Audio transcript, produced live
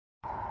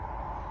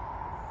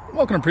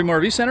Welcome to Primo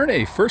RV Center.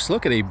 A first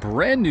look at a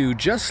brand new,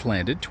 just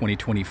landed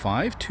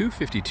 2025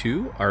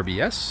 252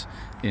 RBS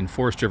in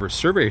Forest River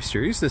Surveyor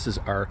Series. This is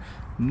our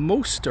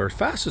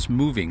fastest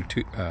moving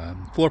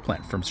floor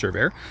plan from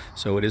Surveyor.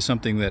 So it is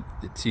something that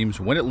it seems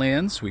when it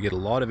lands, we get a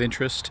lot of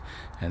interest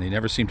and they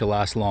never seem to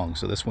last long.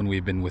 So this one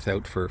we've been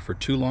without for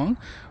too long.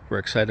 We're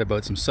excited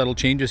about some subtle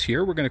changes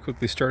here. We're going to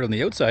quickly start on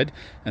the outside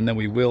and then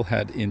we will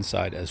head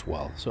inside as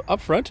well. So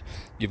up front,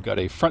 you've got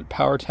a front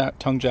power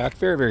tongue jack.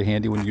 Very, very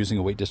handy when using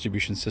a weight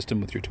distribution system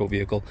with your tow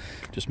vehicle.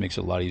 Just makes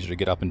it a lot easier to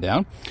get up and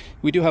down.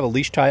 We do have a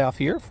leash tie off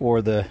here for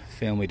the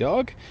family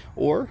dog,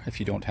 or if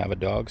you don't have a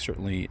dog,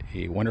 certainly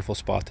a wonderful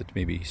spot to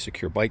maybe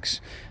secure bikes.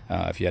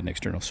 If you had an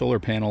external solar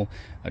panel,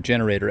 a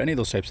generator, any of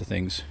those types of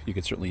things, you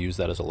could certainly use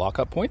that as a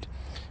lockup point.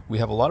 We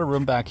have a lot of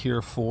room back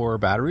here for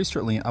batteries,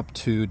 certainly up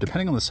to,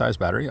 depending on the size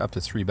battery, up to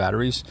 3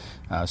 batteries,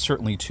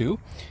 certainly 2.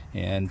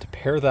 And to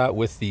pair that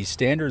with the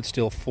standard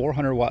still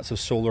 400 watts of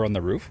solar on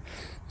the roof.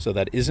 So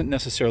that isn't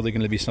necessarily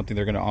going to be something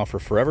they're going to offer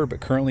forever,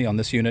 but currently on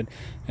this unit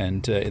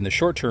and in the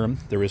short term,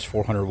 there is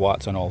 400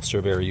 watts on all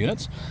Surveyor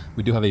units.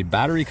 We do have a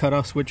battery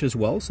cutoff switch as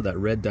well, so that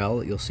red dial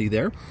that you'll see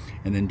there.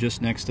 And then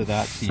just next to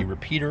that, the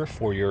repeater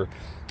for your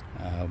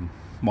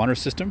monitor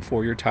system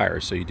for your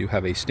tires. So you do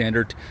have a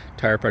standard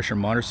tire pressure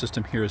monitor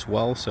system here as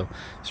well. So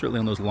certainly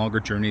on those longer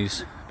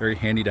journeys, very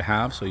handy to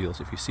have. So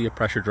if you see a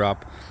pressure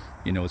drop,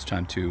 you know it's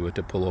time to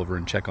pull over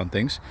and check on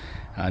things.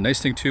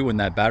 Nice thing too, when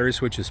that battery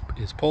switch is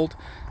pulled,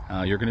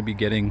 you're going to be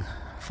getting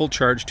full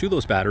charge to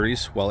those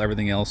batteries while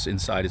everything else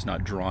inside is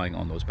not drawing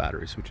on those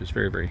batteries, which is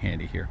very, very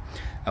handy here.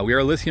 We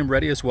are lithium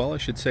ready as well, I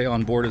should say,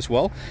 on board as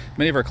well.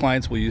 Many of our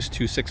clients will use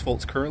 2 6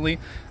 volts currently,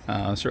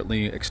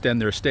 certainly extend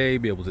their stay,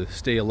 be able to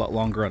stay a lot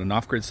longer on an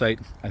off-grid site.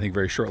 I think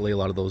very shortly a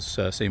lot of those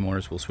same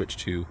owners will switch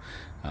to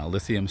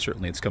lithium.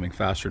 Certainly it's coming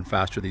faster and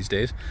faster these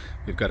days.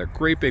 We've got a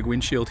great big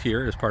windshield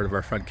here as part of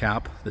our front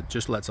cap that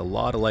just lets a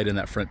lot of light in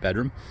that front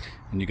bedroom.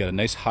 And you got a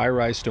nice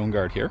high-rise stone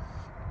guard here.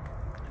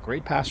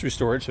 Great pass-through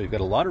storage, so you've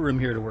got a lot of room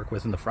here to work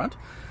with in the front.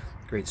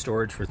 Great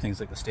storage for things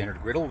like the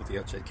standard griddle with the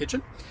outside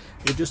kitchen.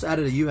 We've just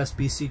added a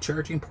USB-C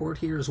charging port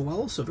here as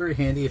well, so very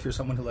handy if you're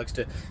someone who likes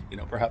to,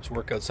 perhaps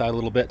work outside a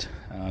little bit,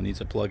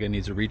 needs a plug-in,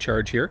 needs a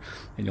recharge here.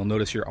 And you'll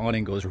notice your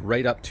awning goes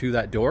right up to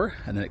that door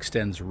and then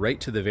extends right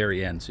to the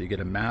very end. So you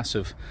get a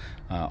massive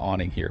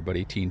awning here, about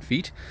 18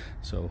 feet.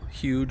 So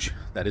huge.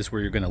 That is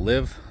where you're going to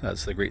live.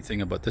 That's the great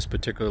thing about this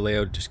particular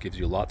layout. It just gives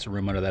you lots of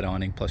room under that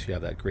awning, plus you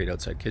have that great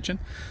outside kitchen.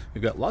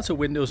 We've got lots of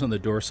windows on the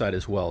door side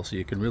as well, so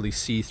you can really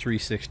see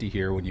 360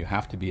 here when you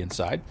have to be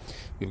inside.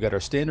 We've got our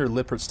standard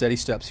Lippert steady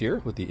steps here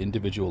with the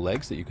individual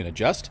legs that you can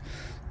adjust.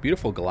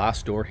 Beautiful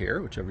glass door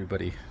here, which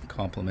everybody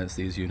compliments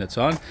these units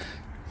on.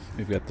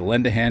 We've got the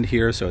lend a hand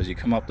here, so as you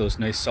come up those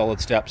nice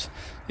solid steps,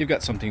 you've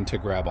got something to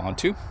grab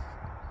onto.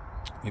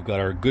 We've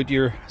got our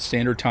Goodyear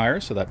standard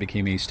tires, so that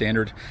became a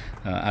standard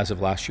as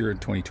of last year in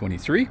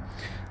 2023.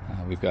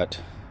 We've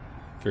got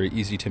very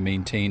easy to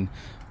maintain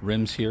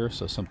rims here,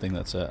 so something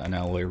that's an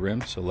alloy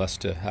rim, so less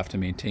to have to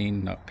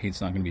maintain.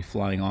 Paint's not going to be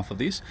flying off of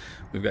these.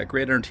 We've got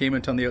great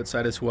entertainment on the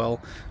outside as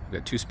well. We've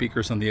got 2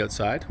 speakers on the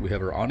outside. We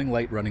have our awning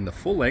light running the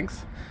full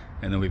length,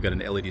 and then we've got an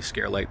LED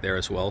scare light there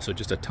as well, so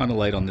just a ton of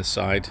light on this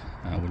side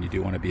when you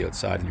do want to be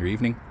outside in your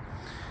evening.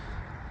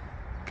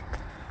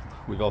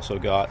 We've also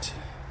got,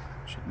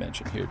 should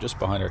mention here, just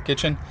behind our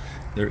kitchen,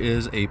 there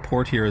is a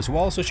port here as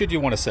well. So should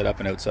you want to set up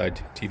an outside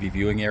TV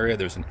viewing area,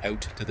 there's an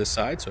out to this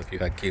side. So if you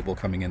had cable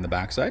coming in the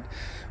backside,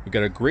 we've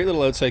got a great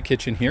little outside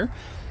kitchen here.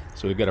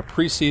 So we've got a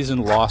pre-season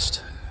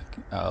Lost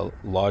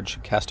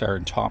Lodge cast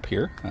iron top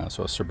here.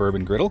 So a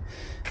suburban griddle,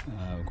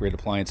 great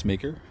appliance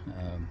maker,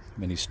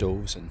 many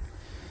stoves and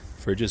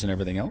fridges and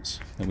everything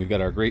else. And we've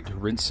got our great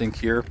rinse sink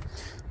here,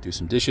 do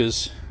some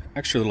dishes,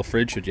 extra little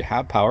fridge should you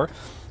have power.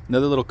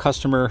 Another little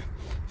customer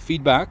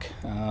feedback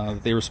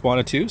that they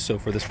responded to. So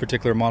for this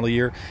particular model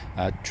year,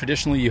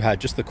 traditionally you had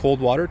just the cold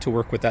water to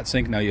work with that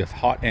sink. Now you have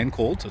hot and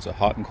cold, so it's a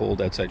hot and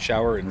cold outside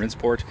shower and rinse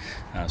port,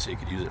 so you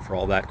could use it for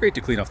all that. Great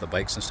to clean off the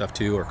bikes and stuff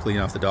too, or clean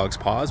off the dog's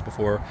paws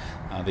before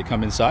they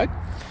come inside.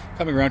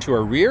 Coming around to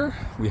our rear,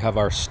 we have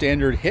our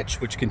standard hitch,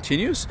 which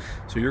continues.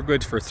 So you're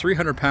good for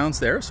 300 pounds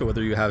there. So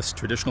whether you have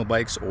traditional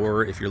bikes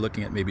or if you're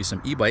looking at maybe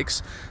some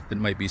e-bikes that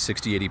might be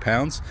 60, 80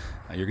 pounds,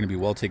 you're going to be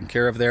well taken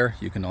care of there.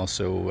 You can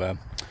also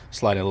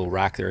slide a little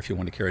rack there if you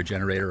want to carry a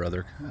generator or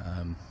other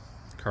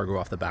cargo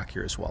off the back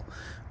here as well.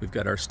 We've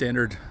got our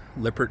standard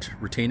Lippert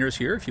retainers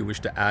here. If you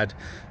wish to add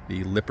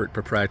the Lippert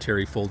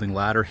proprietary folding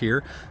ladder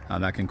here,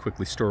 that can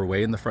quickly store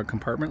away in the front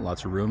compartment.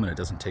 Lots of room and it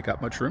doesn't take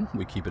up much room.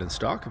 We keep it in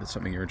stock if it's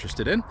something you're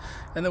interested in.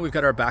 And then we've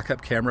got our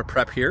backup camera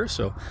prep here.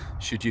 So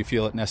should you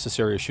feel it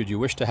necessary or should you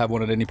wish to have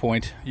one at any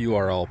point, you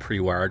are all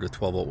pre-wired with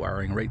 12-volt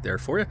wiring right there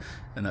for you.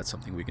 And that's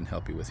something we can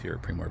help you with here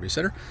at Primo RV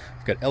Center.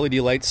 We've got LED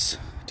lights,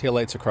 tail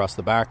lights across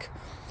the back.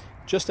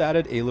 Just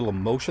added a little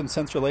motion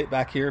sensor light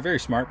back here. Very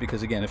smart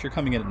because, again, if you're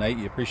coming in at night,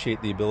 you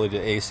appreciate the ability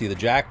to see the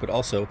jack, but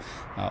also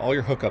all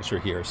your hookups are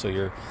here. So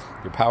your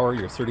power,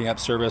 your 30 amp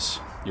service,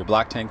 your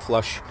black tank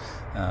flush.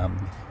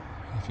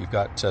 If you've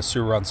got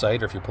sewer on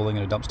site or if you're pulling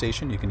in a dump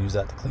station, you can use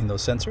that to clean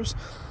those sensors.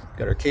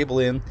 got our cable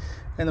in,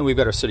 and then we've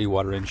got our city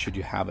water in should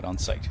you have it on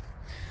site.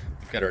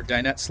 We've got our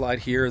dinette slide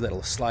here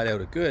that'll slide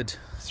out a good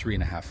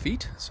 3.5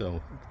 feet.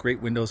 So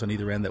great windows on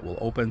either end that will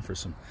open for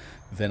some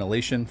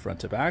ventilation front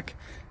to back.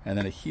 And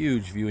then a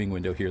huge viewing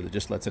window here that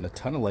just lets in a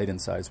ton of light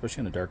inside,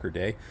 especially on a darker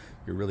day.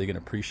 You're really going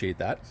to appreciate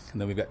that. And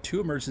then we've got 2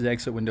 emergency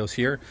exit windows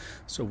here.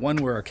 So one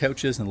where our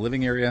couch is in the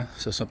living area,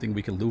 so something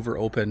we can louver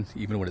open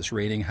even when it's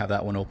raining, have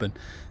that one open.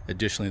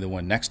 Additionally, the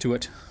one next to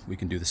it, we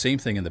can do the same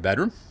thing in the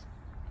bedroom.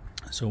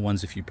 So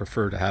ones if you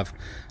prefer to have,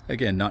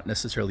 again, not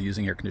necessarily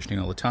using air conditioning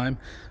all the time,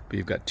 but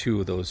you've got 2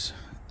 of those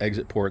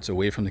exit ports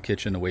away from the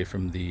kitchen, away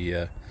from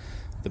the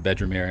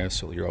bedroom area,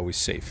 so you're always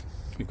safe.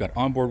 We've got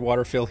onboard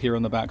water fill here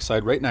on the back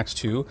side, right next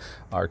to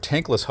our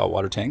tankless hot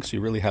water tank. So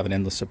you really have an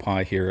endless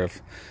supply here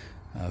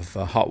of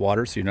hot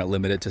water, so you're not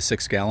limited to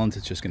 6 gallons.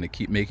 It's just going to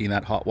keep making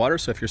that hot water.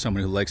 So if you're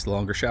someone who likes the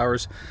longer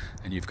showers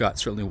and you've got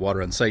certainly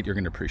water on site, you're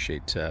going to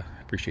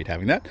appreciate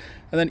having that.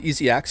 And then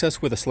easy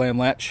access with a slam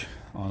latch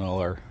on all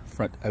our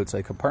front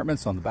outside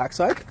compartments on the back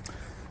side.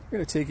 We're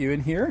going to take you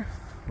in here.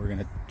 We're going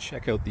to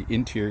check out the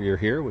interior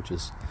here, which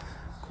is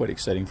quite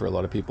exciting for a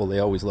lot of people. They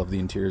always love the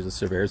interiors of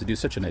surveyors. They do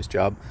such a nice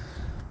job.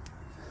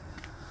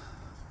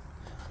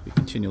 We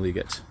continually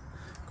get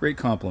great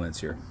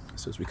compliments here.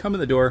 So as we come in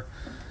the door,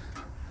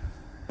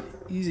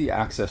 easy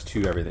access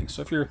to everything.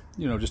 So if you're,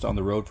 just on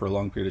the road for a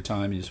long period of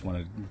time, you just want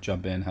to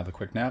jump in, have a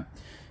quick nap,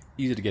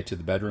 easy to get to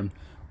the bedroom,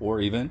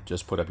 or even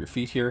just put up your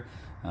feet here.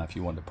 If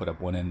you want to put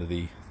up one end of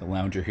the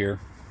lounger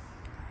here.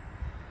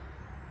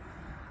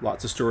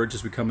 Lots of storage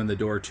as we come in the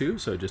door too.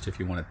 So just if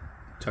you want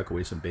to tuck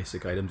away some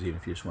basic items, even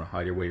if you just want to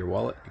hide away your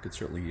wallet, you could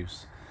certainly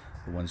use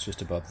the ones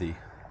just above the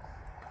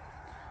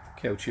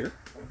couch here.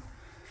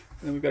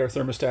 And then we've got our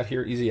thermostat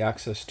here, easy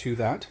access to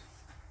that.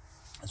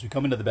 As we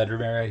come into the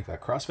bedroom area, you've got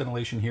cross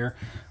ventilation here.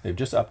 They've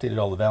just updated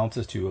all the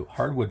valances to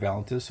hardwood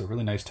valances, so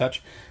really nice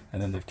touch.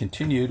 And then they've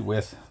continued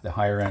with the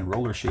higher end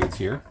roller shades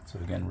here. So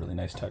again, really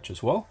nice touch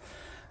as well.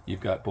 You've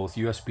got both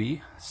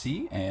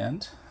USB-C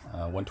and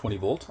 120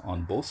 volt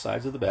on both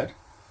sides of the bed.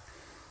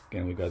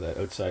 Again, we've got that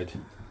outside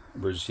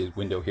emergency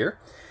window here.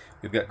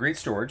 We've got great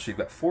storage. You've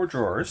got 4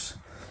 drawers.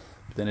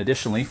 Then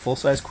additionally,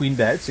 full-size queen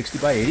bed, 60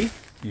 by 80.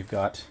 You've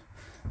got,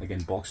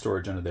 again, bulk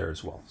storage under there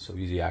as well. So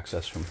easy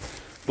access from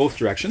both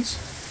directions.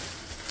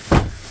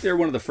 They're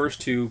one of the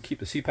first to keep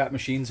the CPAP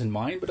machines in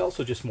mind, but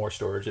also just more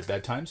storage at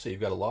bedtime. So you've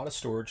got a lot of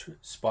storage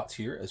spots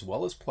here, as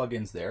well as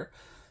plug-ins there.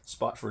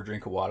 Spot for a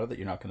drink of water that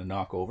you're not going to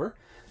knock over.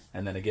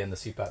 And then again, the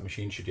CPAP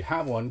machine, should you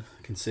have one,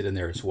 can sit in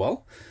there as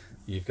well.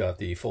 You've got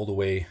the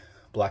fold-away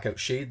blackout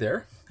shade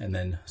there, and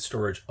then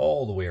storage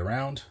all the way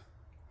around.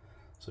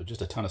 So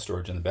just a ton of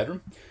storage in the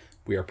bedroom.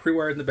 We are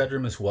pre-wired in the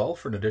bedroom as well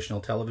for an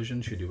additional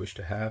television should you wish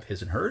to have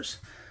his and hers.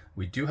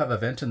 We do have a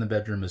vent in the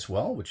bedroom as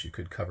well, which you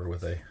could cover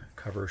with a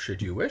cover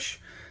should you wish.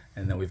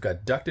 And then we've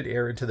got ducted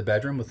air into the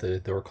bedroom with the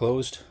door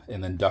closed,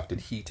 and then ducted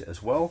heat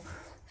as well.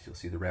 So you'll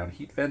see the round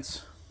heat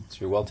vents. So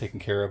you're well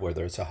taken care of,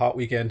 whether it's a hot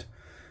weekend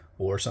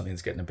or something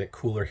that's getting a bit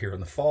cooler here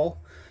in the fall.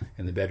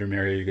 In the bedroom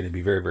area, you're going to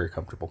be very, very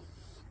comfortable.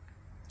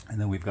 And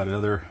then we've got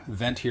another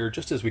vent here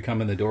just as we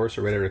come in the door,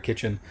 so right at our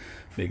kitchen,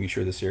 making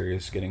sure this area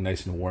is getting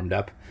nice and warmed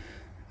up.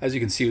 As you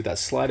can see with that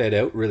slide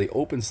out, really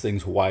opens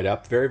things wide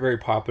up. Very, very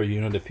popular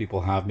unit if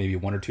people have maybe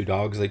 1 or 2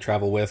 dogs they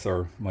travel with,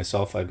 or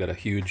myself, I've got a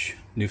huge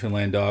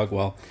Newfoundland dog.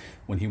 Well,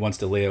 when he wants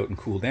to lay out and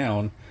cool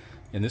down,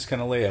 in this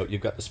kind of layout,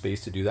 you've got the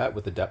space to do that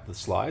with the depth of the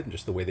slide and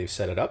just the way they've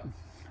set it up.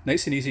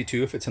 Nice and easy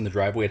too if it's in the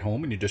driveway at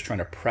home and you're just trying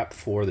to prep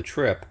for the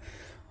trip.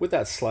 With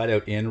that slide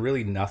out in,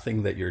 really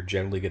nothing that you're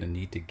generally going to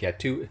need to get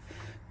to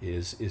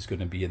is going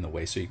to be in the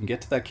way. So you can get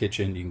to that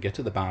kitchen, you can get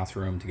to the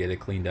bathroom to get it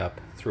cleaned up,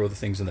 throw the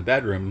things in the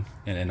bedroom,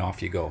 and then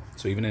off you go.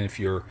 So even if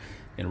you're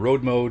in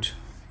road mode,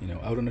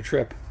 out on a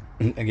trip,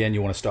 again,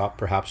 you want to stop,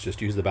 perhaps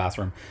just use the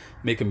bathroom,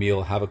 make a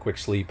meal, have a quick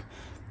sleep.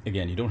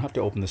 Again, you don't have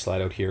to open the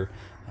slide out here.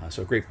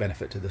 So a great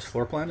benefit to this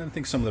floor plan, and I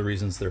think some of the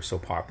reasons they're so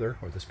popular,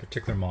 or this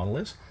particular model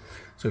is.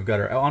 So we've got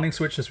our awning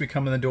switch as we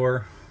come in the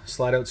door,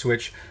 slide out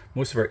switch.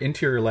 Most of our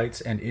interior lights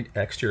and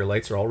exterior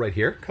lights are all right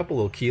here. A couple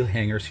little key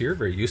hangers here,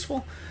 very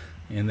useful.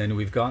 And then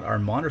we've got our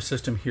monitor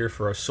system here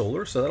for our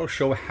solar, so that'll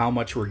show how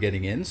much we're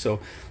getting in. So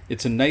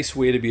it's a nice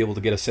way to be able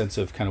to get a sense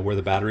of kind of where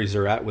the batteries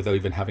are at without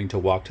even having to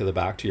walk to the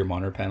back to your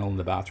monitor panel in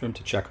the bathroom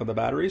to check on the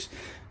batteries,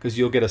 because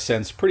you'll get a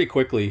sense pretty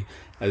quickly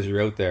as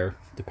you're out there,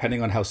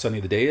 depending on how sunny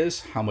the day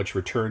is, how much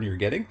return you're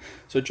getting.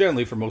 So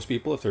generally for most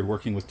people, if they're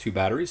working with 2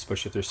 batteries,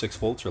 especially if they're 6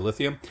 volts or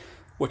lithium,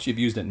 what you've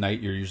used at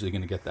night, you're usually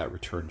going to get that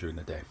return during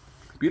the day.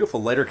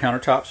 Beautiful lighter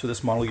countertops for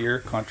this model year.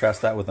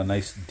 Contrast that with a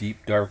nice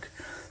deep dark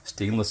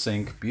stainless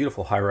sink,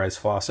 beautiful high-rise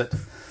faucet.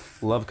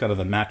 Love kind of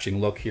the matching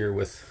look here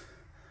with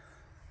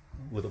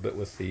a little bit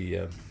with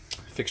the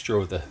fixture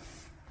of the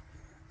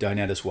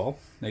dinette as well.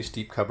 Nice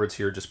deep cupboards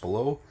here just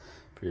below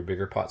for your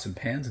bigger pots and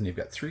pans, and you've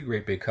got 3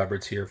 great big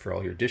cupboards here for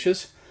all your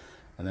dishes,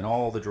 and then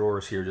all the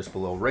drawers here just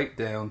below, right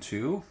down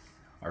to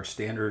our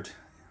standard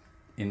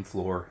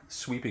in-floor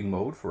sweeping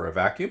mode for our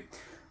vacuum.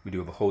 We do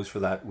have a hose for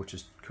that, which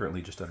is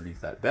currently just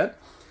underneath that bed,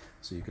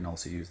 so you can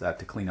also use that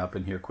to clean up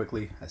in here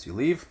quickly as you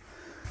leave.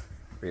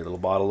 Great little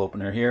bottle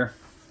opener here.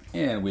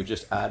 And we've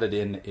just added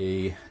in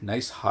a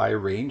nice high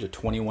range, a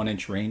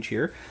 21-inch range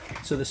here.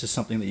 So this is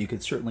something that you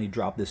could certainly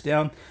drop this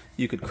down.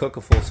 You could cook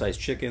a full-size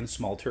chicken,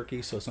 small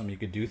turkey, so something you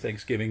could do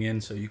Thanksgiving in,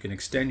 so you can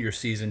extend your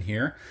season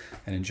here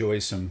and enjoy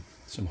some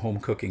home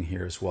cooking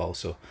here as well.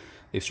 So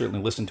they've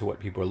certainly listened to what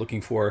people are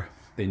looking for.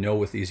 They know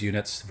with these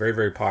units, very,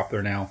 very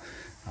popular now.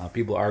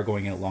 People are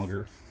going out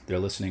longer. They're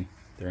listening.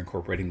 They're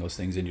incorporating those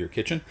things into your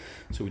kitchen.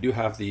 So we do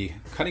have the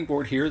cutting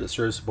board here that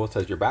serves both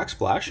as your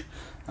backsplash,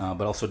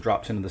 but also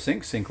drops into the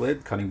sink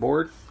lid, cutting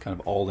board, kind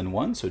of all in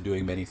one, so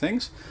doing many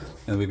things.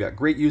 And we've got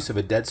great use of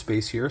a dead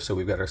space here. So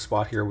we've got our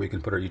spot here where we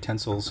can put our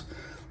utensils,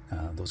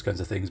 those kinds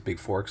of things, big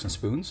forks and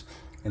spoons.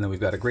 And then we've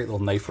got a great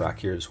little knife rack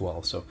here as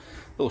well. So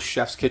little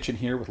chef's kitchen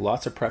here with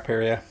lots of prep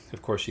area.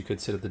 Of course, you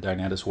could sit at the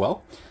dinette as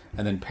well.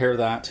 And then pair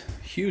that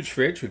huge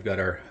fridge. We've got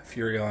our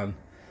Furrion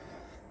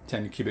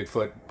 10 cubic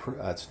foot,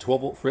 it's a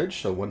 12 volt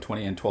fridge, so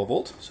 120 and 12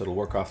 volt, so it'll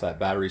work off that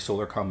battery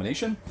solar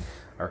combination.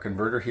 Our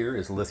converter here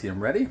is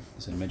lithium ready,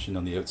 as I mentioned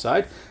on the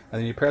outside.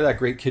 And then you pair that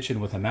great kitchen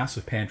with a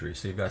massive pantry.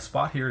 So you've got a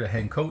spot here to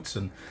hang coats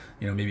and,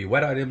 you know, maybe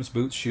wet items,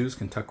 boots, shoes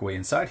can tuck away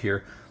inside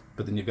here.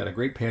 But then you've got a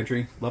great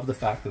pantry. Love the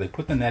fact that they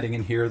put the netting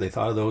in here. They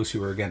thought of those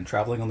who are, again,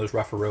 traveling on those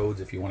rougher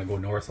roads. If you want to go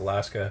north,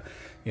 Alaska,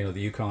 you know,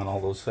 the Yukon,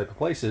 all those type of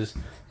places,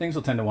 things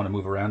will tend to want to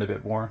move around a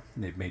bit more.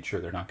 And they've made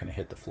sure they're not going to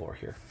hit the floor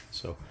here.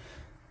 So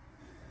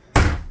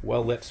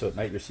well lit, so at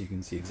night you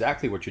can see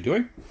exactly what you're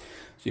doing.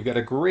 So you've got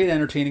a great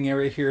entertaining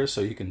area here,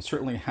 so you can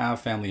certainly have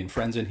family and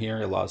friends in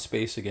here. A lot of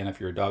space. Again, if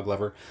you're a dog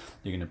lover,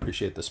 you can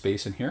appreciate the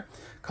space in here.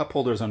 Cup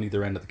holders on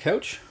either end of the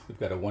couch. We've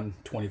got a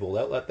 120 volt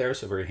outlet there,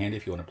 so very handy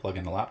if you want to plug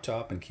in a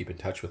laptop and keep in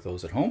touch with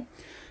those at home.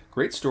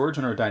 Great storage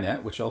on our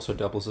dinette, which also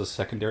doubles as a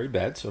secondary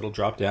bed, so it'll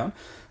drop down.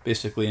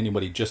 Basically,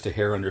 anybody just a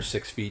hair under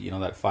 6 feet, you know,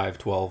 that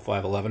 5'12",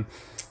 5'11",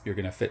 you're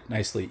going to fit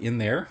nicely in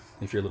there.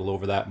 If you're a little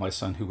over that, my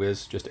son, who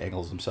is, just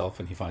angles himself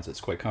and he finds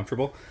it's quite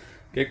comfortable.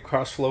 Big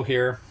cross flow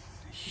here,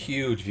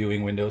 huge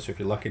viewing window, so if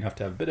you're lucky enough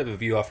to have a bit of a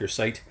view off your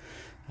site,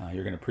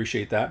 you're going to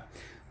appreciate that.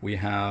 We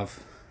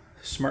have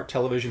smart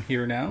television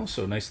here now,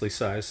 so nicely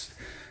sized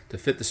to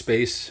fit the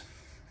space.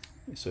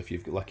 So if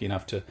you're lucky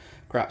enough to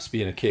perhaps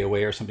be in a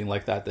KOA or something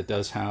like that that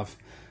does have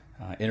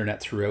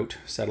internet throughout,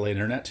 satellite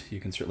internet, you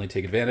can certainly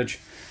take advantage.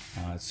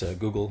 It's a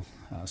Google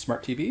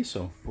Smart TV,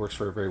 so it works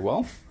very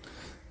well.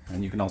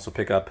 And you can also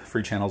pick up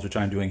free channels, which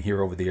I'm doing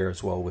here over the air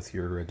as well with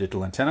your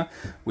digital antenna.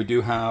 We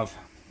do have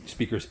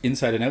speakers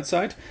inside and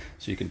outside,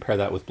 so you can pair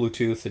that with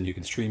Bluetooth and you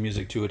can stream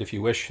music to it if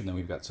you wish. And then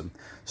we've got some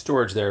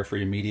storage there for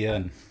your media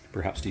and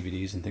perhaps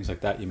DVDs and things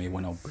like that you may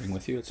want to bring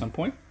with you at some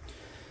point.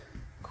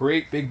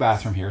 Great big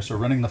bathroom here, so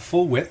running the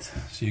full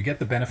width, so you get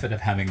the benefit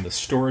of having the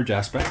storage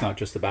aspect, not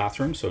just the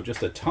bathroom. So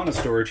just a ton of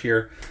storage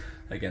here.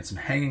 Again, some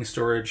hanging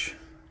storage.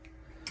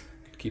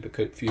 Keep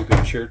a few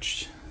good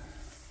church.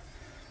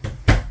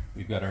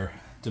 We've got our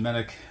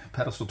Domestic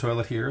pedestal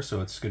toilet here, so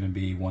it's going to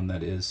be one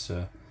that is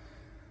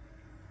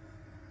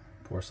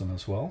porcelain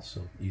as well,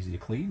 so easy to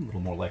clean, a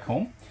little more like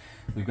home.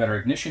 We've got our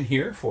ignition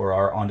here for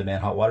our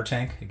on-demand hot water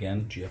tank.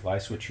 Again,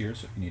 GFI switch here,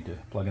 so if you need to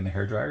plug in the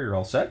hairdryer, you're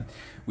all set.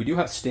 We do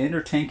have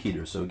standard tank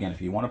heaters, so again,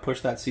 if you want to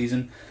push that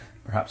season,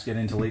 perhaps get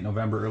into late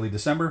November, early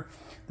December,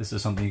 this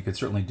is something you could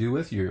certainly do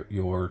with.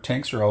 Your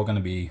tanks are all going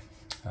to be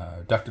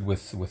ducted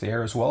with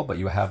air as well, but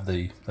you have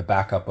the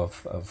backup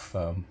of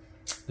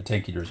the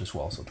tank heaters as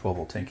well, so 12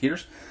 volt tank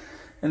heaters.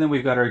 And then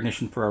we've got our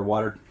ignition for our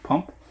water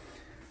pump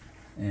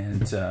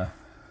and our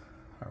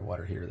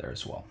water heater there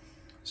as well.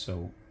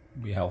 So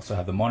we also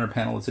have the monitor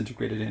panel that's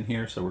integrated in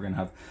here, so we're going to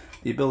have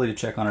the ability to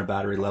check on our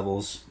battery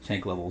levels,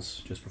 tank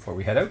levels just before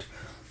we head out.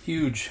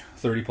 Huge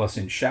 30+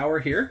 inch shower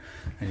here,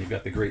 and you've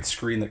got the great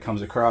screen that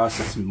comes across.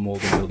 It's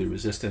mold and mildew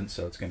resistant,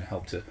 so it's going to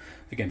help to,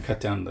 again, cut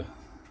down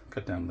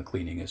the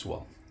cleaning as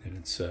well. And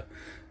it's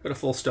got a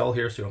full stall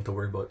here, so you don't have to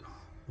worry about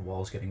the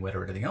walls getting wet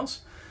or anything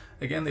else.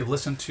 Again, they've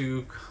listened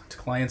to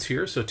clients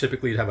here, so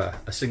typically you'd have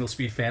a single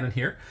speed fan in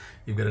here.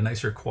 You've got a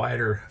nicer,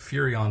 quieter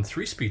Furrion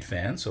 3-speed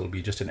fan, so it'll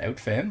be just an out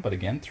fan, but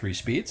again, 3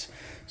 speeds.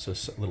 So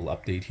a little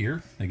update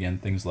here. Again,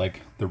 things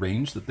like the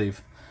range that they've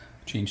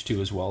changed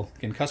to as well.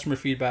 Again, customer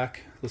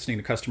feedback, listening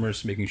to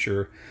customers, making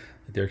sure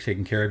that they're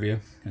taking care of you,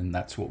 and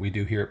that's what we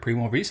do here at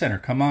Primo RV Center.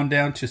 Come on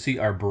down to see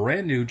our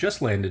brand new,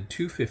 just landed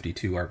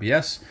 252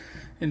 RBS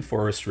in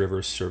Forest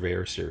River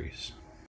Surveyor Series.